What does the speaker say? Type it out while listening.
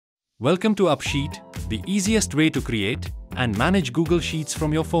Welcome to Upsheet, the easiest way to create and manage Google Sheets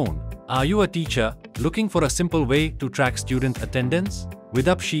from your phone. Are you a teacher looking for a simple way to track student attendance? With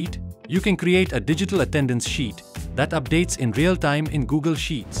Upsheet, you can create a digital attendance sheet that updates in real time in Google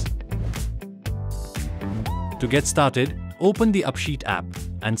Sheets. To get started, open the Upsheet app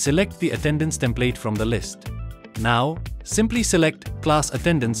and select the attendance template from the list. Now, simply select Class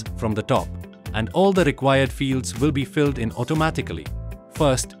Attendance from the top, and all the required fields will be filled in automatically.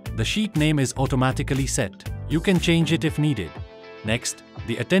 First, the sheet name is automatically set. You can change it if needed. Next,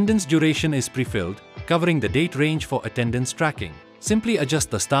 the attendance duration is pre-filled, covering the date range for attendance tracking. Simply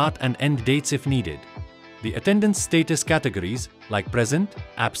adjust the start and end dates if needed. The attendance status categories like present,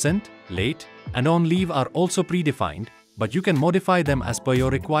 absent, late, and on leave are also predefined, but you can modify them as per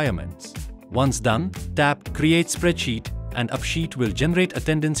your requirements. Once done, tap Create Spreadsheet and Upsheet will generate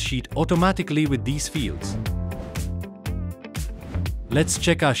attendance sheet automatically with these fields. Let's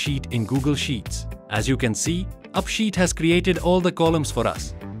check our sheet in Google Sheets. As you can see, Upsheet has created all the columns for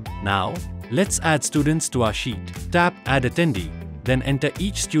us. Now, let's add students to our sheet. Tap Add Attendee, then enter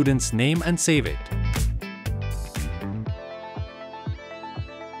each student's name and save it.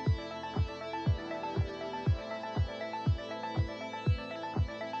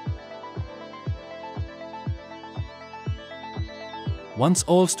 Once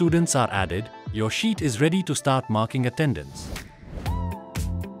all students are added, your sheet is ready to start marking attendance.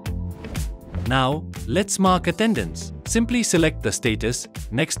 Now, let's mark attendance. Simply select the status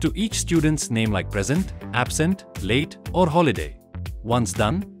next to each student's name like present, absent, late, or holiday. Once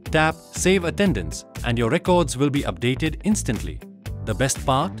done, tap Save Attendance and your records will be updated instantly. The best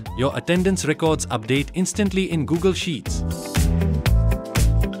part, your attendance records update instantly in Google Sheets.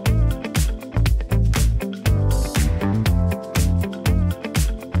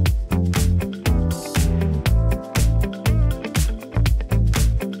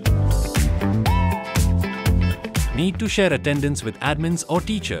 Need to share attendance with admins or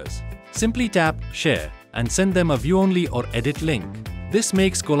teachers? Simply tap Share and send them a view-only or edit link. This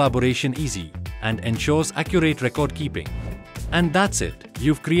makes collaboration easy and ensures accurate record keeping. And that's it.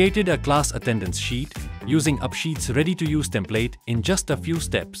 You've created a class attendance sheet using Upsheet's ready-to-use template in just a few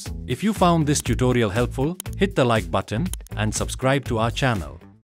steps. If you found this tutorial helpful, hit the like button and subscribe to our channel.